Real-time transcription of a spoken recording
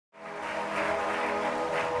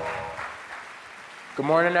Good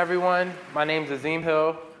morning, everyone. My name is Azeem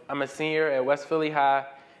Hill. I'm a senior at West Philly High,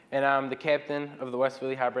 and I'm the captain of the West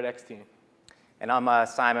Philly Hybrid XTeam. And I'm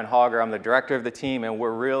Simon Hauger. I'm the director of the team, and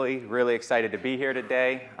we're really excited to be here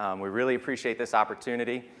today. We really appreciate this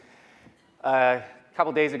opportunity. A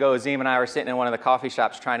couple days ago, Azeem and I were sitting in one of the coffee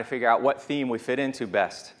shops trying to figure out what theme we fit into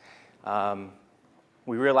best.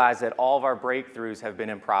 We realized that all of our breakthroughs have been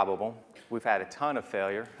improbable. We've had a ton of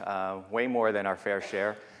failure, way more than our fair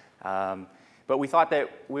share. But we thought that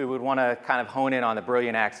we would want to kind of hone in on the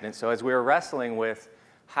brilliant accident. So as we were wrestling with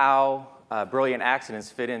how brilliant accidents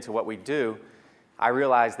fit into what we do, I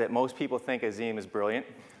realized that most people think Azeem is brilliant.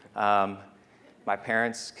 My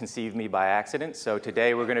parents conceived me by accident, so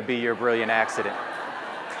today we're going to be your brilliant accident.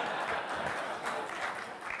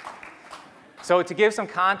 So to give some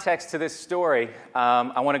context to this story,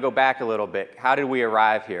 I want to go back a little bit. How did we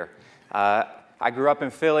arrive here? I grew up in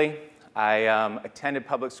Philly. I attended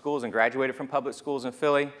public schools and graduated from public schools in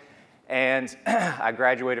Philly. And I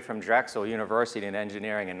graduated from Drexel University in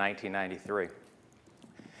engineering in 1993.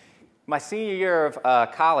 My senior year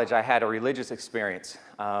of college, I had a religious experience.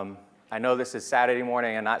 I know this is Saturday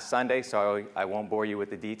morning and not Sunday, so I won't bore you with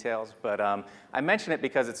the details. But I mention it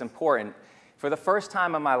because it's important. For the first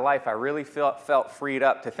time in my life, I really felt freed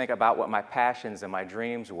up to think about what my passions and my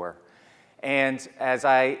dreams were. And as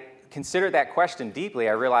I considered that question deeply,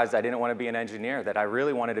 I realized I didn't want to be an engineer, that I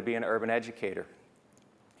really wanted to be an urban educator.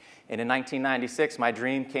 And in 1996, my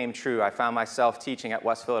dream came true. I found myself teaching at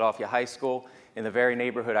West Philadelphia High School in the very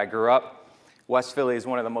neighborhood I grew up. West Philly is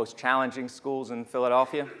one of the most challenging schools in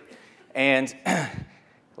Philadelphia. And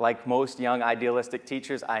like most young idealistic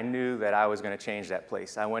teachers, I knew that I was going to change that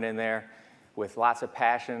place. I went in there with lots of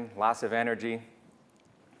passion, lots of energy,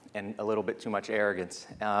 and a little bit too much arrogance.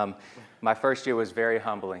 My first year was very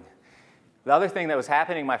humbling. The other thing that was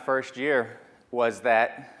happening my first year was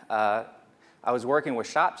that I was working with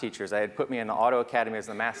shop teachers. They had put me in the auto academy as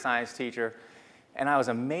the math science teacher, and I was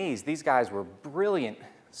amazed. These guys were brilliant,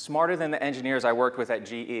 smarter than the engineers I worked with at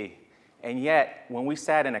GE. And yet, when we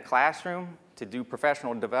sat in a classroom to do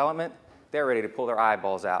professional development, they were ready to pull their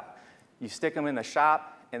eyeballs out. You stick them in the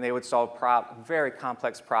shop, and they would solve very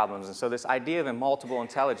complex problems. And so this idea of multiple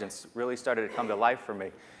intelligence really started to come to life for me.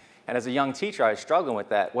 And as a young teacher, I was struggling with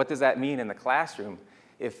that. What does that mean in the classroom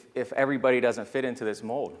if everybody doesn't fit into this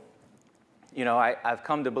mold? You know, I've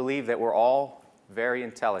come to believe that we're all very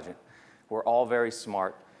intelligent. We're all very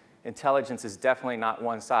smart. Intelligence is definitely not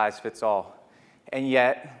one size fits all. And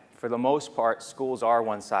yet, for the most part, schools are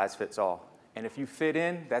one size fits all. And if you fit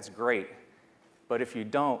in, that's great. But if you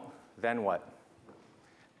don't, then what?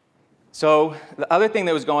 So the other thing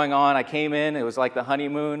that was going on, I came in, it was like the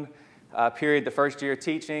honeymoon period, the first year of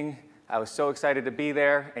teaching. I was so excited to be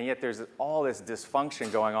there, and yet there's all this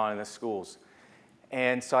dysfunction going on in the schools.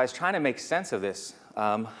 And so I was trying to make sense of this.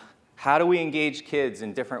 How do we engage kids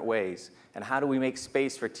in different ways? And how do we make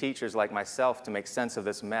space for teachers like myself to make sense of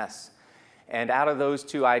this mess? And out of those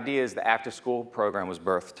two ideas, the after-school program was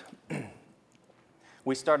birthed.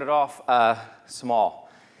 We started off small.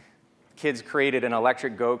 Kids created an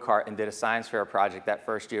electric go-kart and did a science fair project that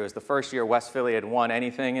first year. It was the first year West Philly had won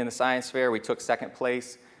anything in the science fair. We took second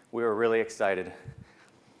place. We were really excited.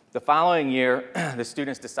 The following year, the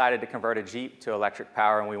students decided to convert a Jeep to electric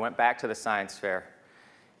power, and we went back to the science fair.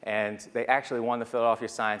 And they actually won the Philadelphia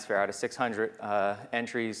Science Fair. Out of 600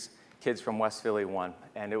 entries, kids from West Philly won.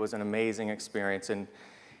 And it was an amazing experience. And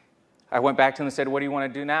I went back to them and said, what do you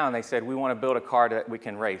want to do now? And they said, we want to build a car that we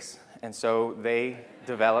can race. And so they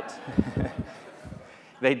developed,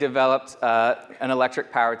 an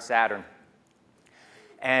electric-powered Saturn.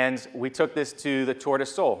 And we took this to the Tour de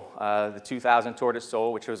Sol, the 2000 Tour de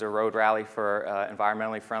Sol, which was a road rally for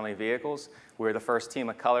environmentally friendly vehicles. We were the first team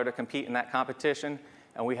of color to compete in that competition,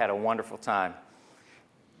 and we had a wonderful time.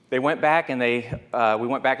 They went back, and we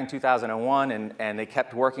went back in 2001, and they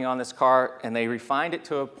kept working on this car, and they refined it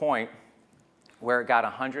to a point where it got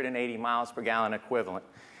 180 miles per gallon equivalent.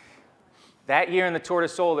 That year in the Tour de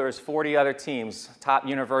Sol, there was 40 other teams, top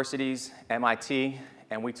universities, MIT,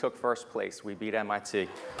 and we took first place. We beat MIT.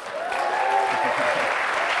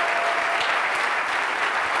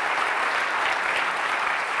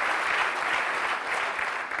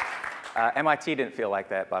 MIT didn't feel like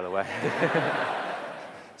that, by the way.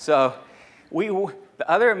 So the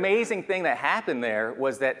other amazing thing that happened there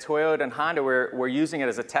was that Toyota and Honda were using it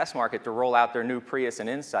as a test market to roll out their new Prius and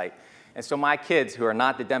Insight. And so my kids, who are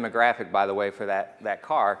not the demographic, by the way, for that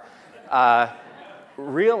car,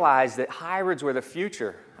 realized that hybrids were the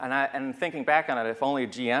future. And thinking back on it, if only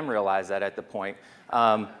GM realized that at the point,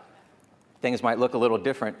 things might look a little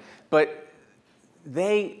different. But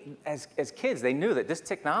they, as kids, they knew that this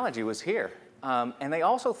technology was here. and they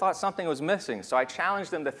also thought something was missing. So I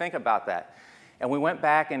challenged them to think about that. And we went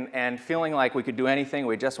back and feeling like we could do anything.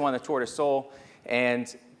 We just won the Tour de Seoul,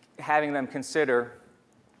 and having them consider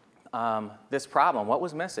this problem. What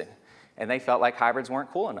was missing? And they felt like hybrids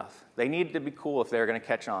weren't cool enough. They needed to be cool if they were going to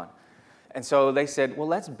catch on. And so they said, well,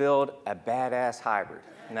 let's build a badass hybrid.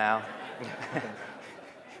 Now,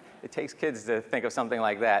 it takes kids to think of something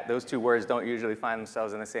like that. Those two words don't usually find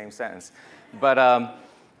themselves in the same sentence. But,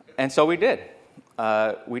 and so we did.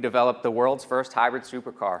 We developed the world's first hybrid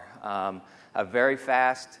supercar, a very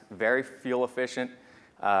fast, very fuel efficient,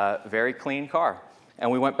 very clean car.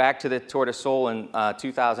 And we went back to the Tour de Seoul in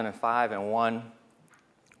 2005 and won.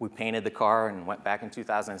 We painted the car and went back in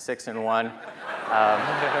 2006 and won.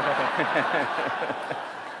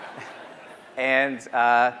 And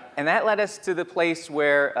that led us to the place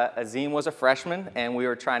where Azeem was a freshman, and we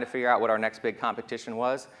were trying to figure out what our next big competition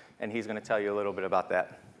was, and he's going to tell you a little bit about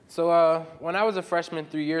that. So when I was a freshman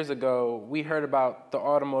 3 years ago, we heard about the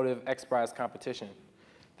Automotive XPRIZE competition.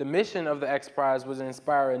 The mission of the XPRIZE was to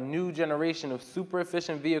inspire a new generation of super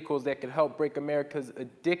efficient vehicles that could help break America's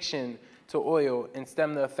addiction to oil and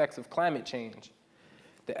stem the effects of climate change.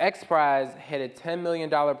 The XPRIZE had a $10 million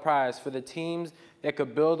prize for the teams that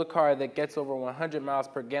could build a car that gets over 100 miles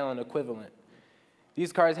per gallon equivalent.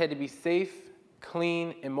 These cars had to be safe,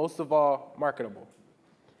 clean, and most of all, marketable.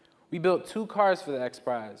 We built 2 cars for the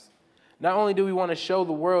XPRIZE. Not only do we want to show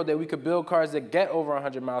the world that we could build cars that get over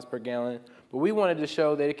 100 miles per gallon, but we wanted to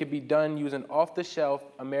show that it could be done using off-the-shelf,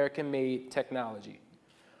 American-made technology.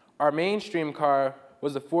 Our mainstream car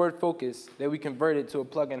was the Ford Focus that we converted to a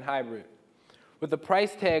plug-in hybrid. With a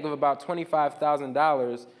price tag of about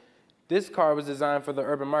 $25,000, this car was designed for the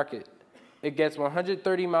urban market. It gets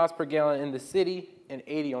 130 miles per gallon in the city and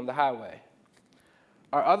 80 on the highway.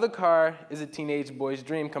 Our other car is a teenage boy's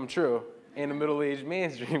dream come true and a middle-aged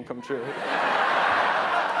man's dream come true.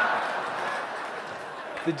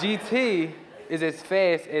 The GT is as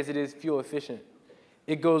fast as it is fuel efficient.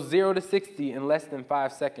 It goes 0 to 60 in less than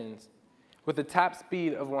 5 seconds with a top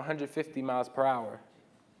speed of 150 miles per hour.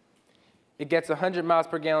 It gets 100 miles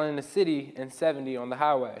per gallon in the city and 70 on the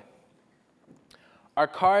highway. Our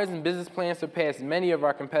cars and business plans surpassed many of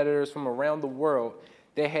our competitors from around the world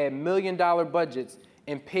that had million-dollar budgets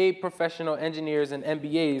and paid professional engineers and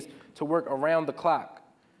MBAs to work around the clock.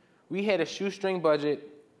 We had a shoestring budget,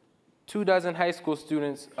 24 high school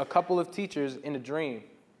students, a couple of teachers, and a dream.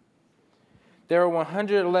 There are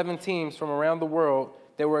 111 teams from around the world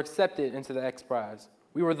that were accepted into the XPRIZE.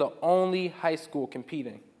 We were the only high school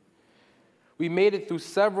competing. We made it through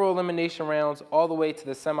several elimination rounds all the way to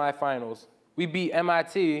the semifinals. We beat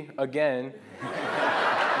MIT again,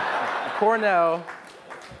 Cornell,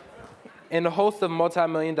 and a host of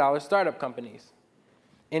multi-million-dollar startup companies.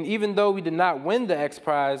 And even though we did not win the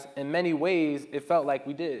XPRIZE, in many ways, it felt like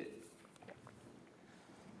we did.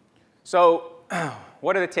 So,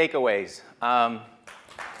 what are the takeaways?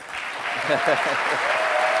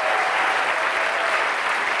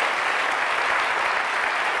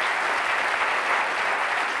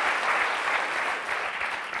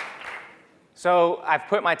 So I've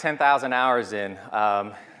put my 10,000 hours in.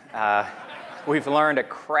 We've learned a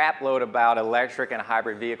crap load about electric and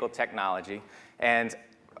hybrid vehicle technology. And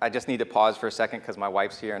I just need to pause for a second because my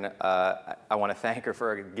wife's here, and I want to thank her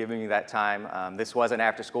for giving me that time. This was an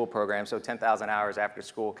after-school program, so 10,000 hours after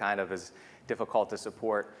school kind of is difficult to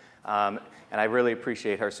support. And I really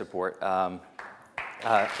appreciate her support.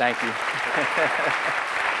 Thank you.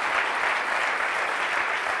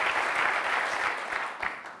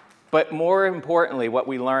 But more importantly, what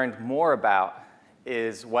we learned more about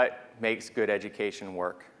is what makes good education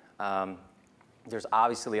work. There's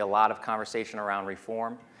obviously a lot of conversation around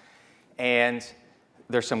reform, and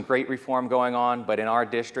there's some great reform going on, but in our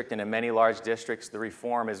district and in many large districts, the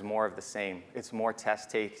reform is more of the same. It's more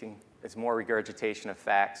test-taking, it's more regurgitation of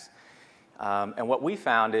facts. And what we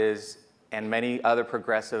found is, and many other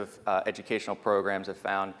progressive educational programs have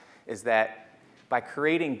found, is that by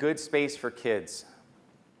creating good space for kids,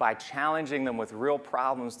 by challenging them with real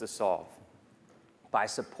problems to solve, by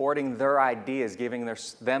supporting their ideas, giving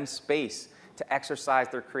them space to exercise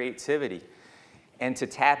their creativity and to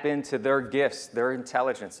tap into their gifts, their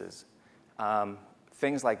intelligences,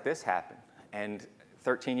 things like this happen. And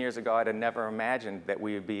 13 years ago, I'd have never imagined that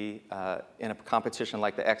we would be in a competition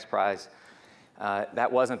like the XPRIZE.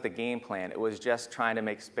 That wasn't the game plan. It was just trying to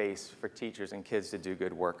make space for teachers and kids to do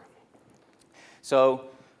good work. So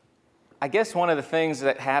I guess one of the things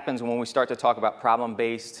that happens when we start to talk about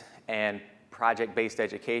problem-based and project-based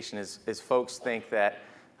education is folks think that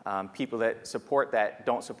people that support that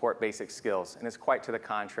don't support basic skills, and it's quite to the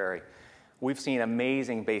contrary. we've seen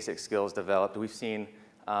amazing basic skills developed. We've seen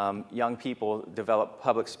young people develop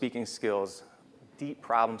public speaking skills, deep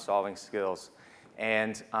problem-solving skills,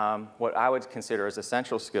 and what I would consider as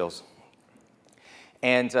essential skills.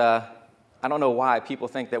 And I don't know why people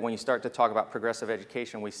think that when you start to talk about progressive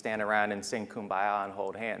education, we stand around and sing Kumbaya and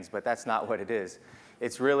hold hands, but that's not what it is.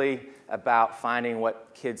 It's really about finding what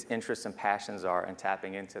kids' interests and passions are and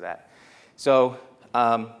tapping into that. So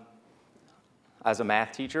as a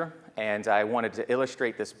math teacher, and I wanted to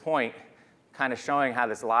illustrate this point, kind of showing how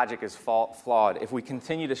this logic is flawed. If we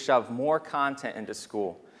continue to shove more content into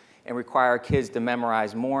school and require kids to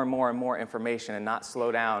memorize more and more and more information and not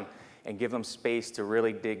slow down and give them space to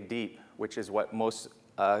really dig deep, which is what most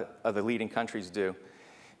of the leading countries do,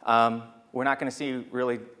 we're not going to see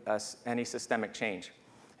really any systemic change.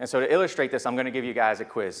 And so to illustrate this, I'm going to give you guys a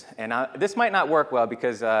quiz. And this might not work well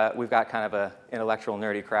because we've got kind of an intellectual,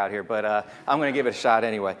 nerdy crowd here, but I'm going to give it a shot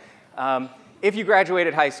anyway. If you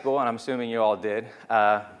graduated high school, and I'm assuming you all did,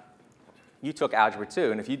 you took Algebra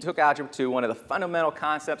 2. And if you took Algebra 2, one of the fundamental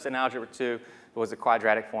concepts in Algebra 2 was the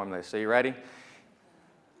Quadratic Formula. So you ready?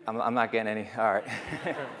 I'm not getting any. All right.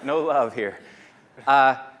 No love here.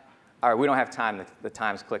 All right, we don't have time. The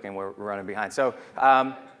time's clicking. We're running behind. So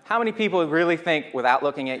how many people really think, without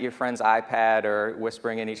looking at your friend's iPad or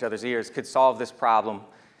whispering in each other's ears, could solve this problem?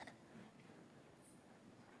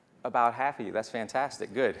 About half of you. That's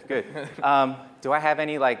fantastic. Good, good. Do I have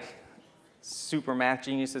any, like, super math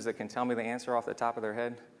geniuses that can tell me the answer off the top of their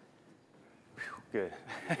head? Whew, good.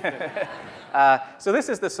 So this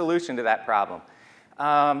is the solution to that problem.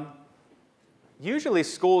 Usually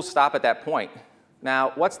schools stop at that point.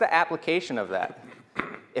 Now, what's the application of that?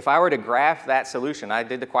 If I were to graph that solution, I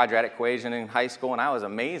did the quadratic equation in high school, and I was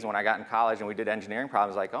amazed when I got in college and we did engineering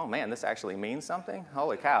problems, like, oh man, this actually means something?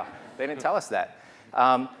 Holy cow, they didn't tell us that.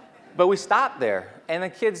 But we stopped there, and the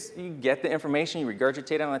kids, you get the information, you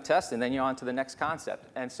regurgitate it on the test, and then you're on to the next concept.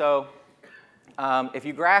 And so if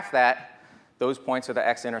you graph that, those points are the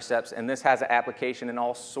x-intercepts, and this has an application in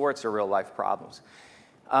all sorts of real-life problems.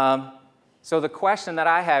 So the question that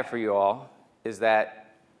I have for you all is that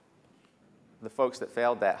the folks that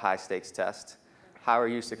failed that high-stakes test, how are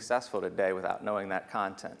you successful today without knowing that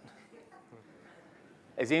content?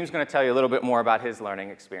 Azeem's going to tell you a little bit more about his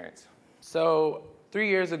learning experience. So 3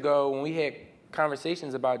 years ago, when we had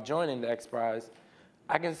conversations about joining the XPRIZE,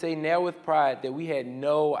 I can say now with pride that we had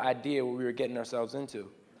no idea what we were getting ourselves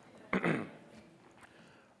into.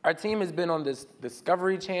 Our team has been on this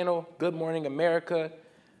Discovery Channel, Good Morning America,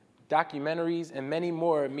 documentaries, and many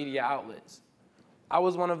more media outlets. I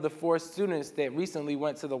was one of the 4 students that recently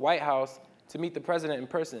went to the White House to meet the president in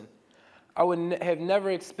person. I would have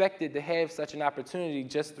never expected to have such an opportunity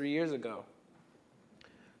just 3 years ago.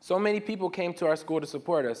 So many people came to our school to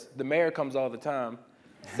support us. The mayor comes all the time.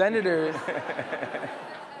 Senators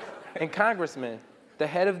and congressmen, the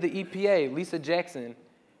head of the EPA, Lisa Jackson,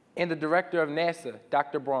 and the director of NASA,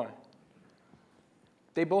 Dr. Braun.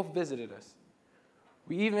 They both visited us.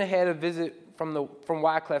 We even had a visit from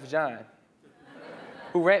Wyclef Jean,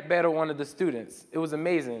 who rap battled one of the students. It was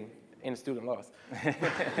amazing, and the student lost.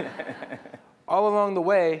 All along the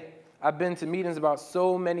way, I've been to meetings about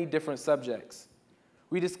so many different subjects.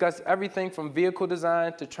 We discussed everything from vehicle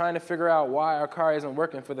design to trying to figure out why our car isn't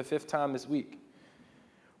working for the 5th time this week.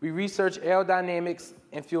 We research aerodynamics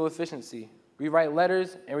and fuel efficiency. We write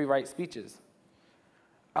letters and we write speeches.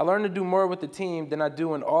 I learned to do more with the team than I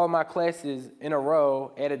do in all my classes in a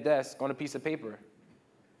row at a desk on a piece of paper.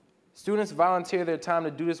 Students volunteer their time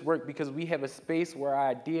to do this work because we have a space where our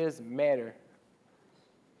ideas matter.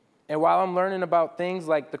 And while I'm learning about things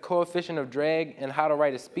like the coefficient of drag and how to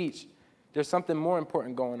write a speech, there's something more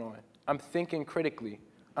important going on. I'm thinking critically.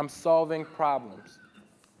 I'm solving problems.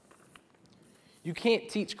 You can't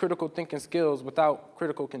teach critical thinking skills without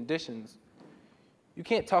critical conditions. You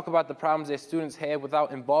can't talk about the problems that students have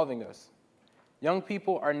without involving us. Young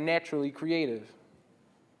people are naturally creative.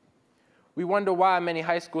 We wonder why many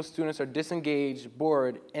high school students are disengaged,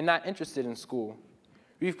 bored, and not interested in school.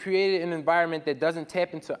 We've created an environment that doesn't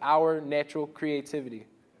tap into our natural creativity.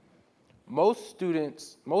 Most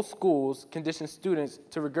schools condition students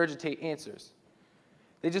to regurgitate answers.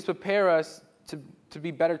 They just prepare us to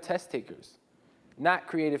be better test takers, not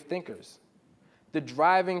creative thinkers. The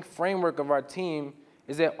driving framework of our team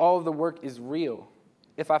is that all of the work is real.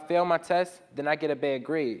 If I fail my test, then I get a bad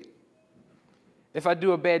grade. If I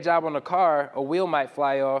do a bad job on the car, a wheel might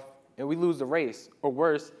fly off and we lose the race, or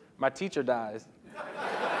worse, my teacher dies.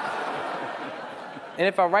 And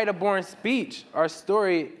if I write a boring speech, our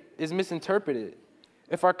story is misinterpreted.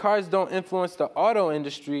 If our cars don't influence the auto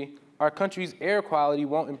industry, our country's air quality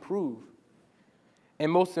won't improve.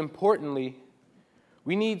 And most importantly,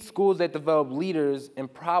 we need schools that develop leaders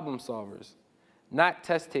and problem solvers, not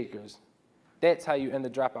test takers. That's how you end the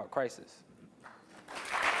dropout crisis.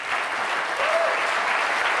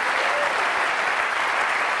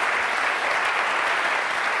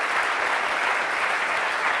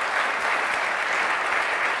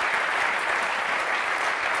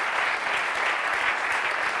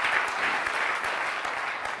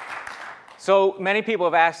 So many people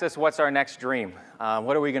have asked us, what's our next dream?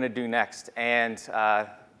 What are we going to do next? And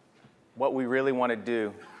what we really want to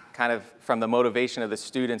do, kind of from the motivation of the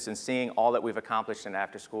students and seeing all that we've accomplished in the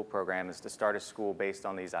after-school program, is to start a school based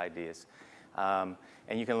on these ideas. And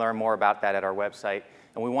you can learn more about that at our website.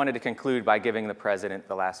 And we wanted to conclude by giving the president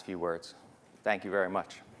the last few words. Thank you very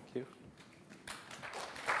much. Thank you.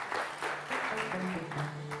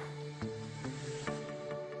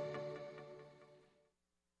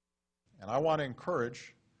 And I want to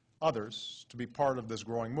encourage others to be part of this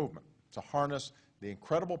growing movement, to harness the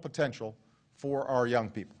incredible potential for our young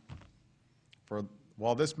people.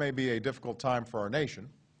 While this may be a difficult time for our nation,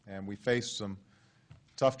 and we face some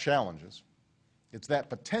tough challenges, it's that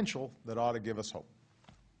potential that ought to give us hope.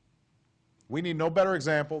 We need no better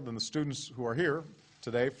example than the students who are here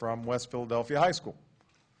today from West Philadelphia High School.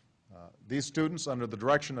 These students, under the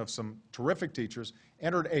direction of some terrific teachers,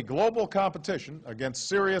 entered a global competition against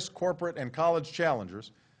serious corporate and college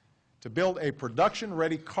challengers to build a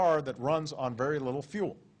production-ready car that runs on very little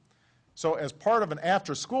fuel. So as part of an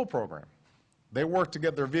after-school program, they worked to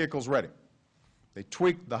get their vehicles ready. They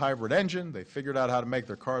tweaked the hybrid engine. They figured out how to make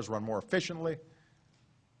their cars run more efficiently.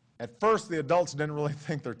 At first, the adults didn't really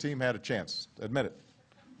think their team had a chance, admit it.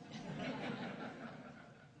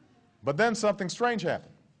 But then something strange happened.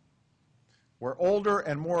 Where older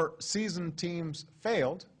and more seasoned teams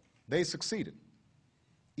failed, they succeeded,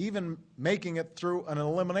 even making it through an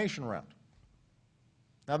elimination round.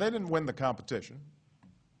 Now, they didn't win the competition.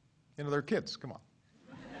 You know, they're kids, come on.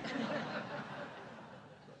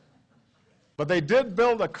 But they did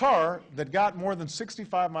build a car that got more than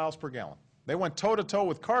 65 miles per gallon. They went toe-to-toe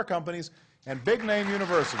with car companies and big-name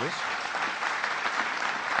universities.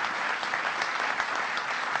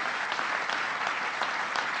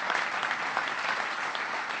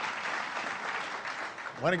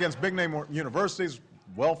 Went against big-name universities,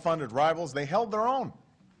 well-funded rivals. They held their own.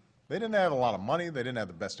 They didn't have a lot of money. They didn't have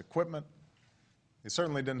the best equipment. They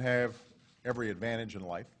certainly didn't have every advantage in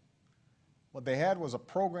life. What they had was a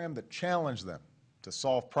program that challenged them to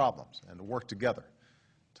solve problems and to work together,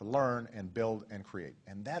 to learn and build and create.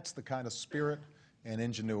 And that's the kind of spirit and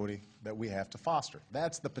ingenuity that we have to foster.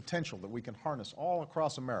 That's the potential that we can harness all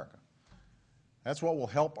across America. That's what will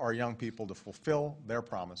help our young people to fulfill their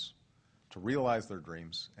promise, to realize their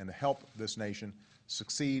dreams, and to help this nation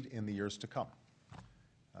succeed in the years to come.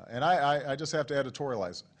 And I just have to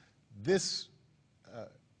editorialize. This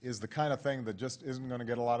is the kind of thing that just isn't going to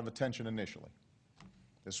get a lot of attention initially.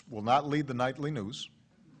 This will not lead the nightly news.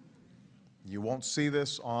 You won't see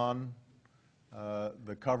this on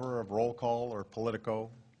the cover of Roll Call or Politico.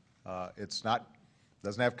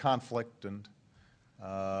 Doesn't have conflict and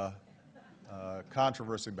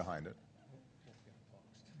controversy behind it.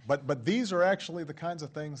 But these are actually the kinds of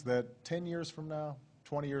things that 10 years from now,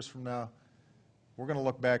 20 years from now, we're going to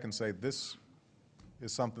look back and say, this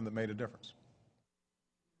is something that made a difference.